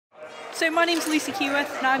So my name's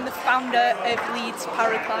Keyworth and I'm the founder of Leeds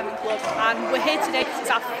Paraclimbing Club, and we're here today because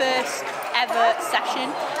it's our first ever session,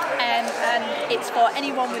 and it's for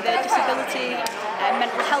anyone with a disability, a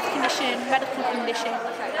mental health condition, medical condition,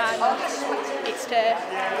 and it's to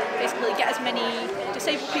basically get as many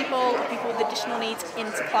disabled people or people with additional needs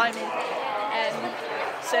into climbing.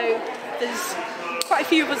 So there's quite a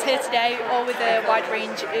few of us here today, all with a wide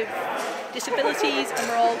range of disabilities, and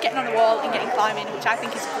we're all getting on the wall and getting climbing, which I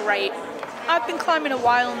think is great. I've been climbing a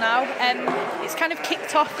while now, and it's kind of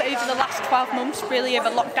kicked off over the last 12 months really of a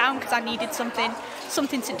lockdown, because I needed something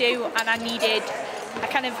to do, and I needed a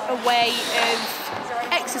kind of a way of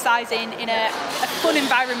exercising in a fun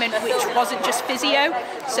environment which wasn't just physio.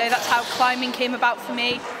 So that's how climbing came about for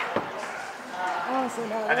me.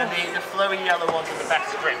 And then the flowy yellow ones are the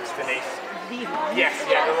best grips beneath. Yes,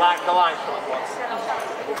 yeah, the line coloured ones.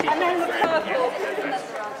 And then the purple.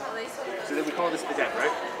 So then we call this the dead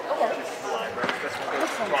rope. This is the line rope.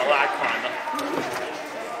 Well, I climber.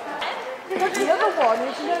 The other one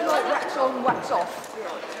is, you know, like wax on, wax off.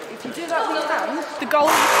 If you do that with your hand. The goal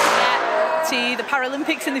is to get to the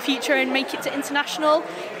Paralympics in the future and make it to international.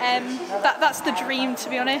 That's the dream, to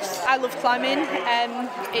be honest. I love climbing.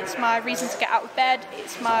 It's my reason to get out of bed.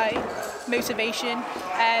 It's my motivation.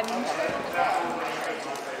 And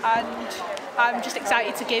I'm just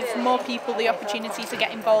excited to give more people the opportunity to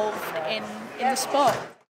get involved in the sport.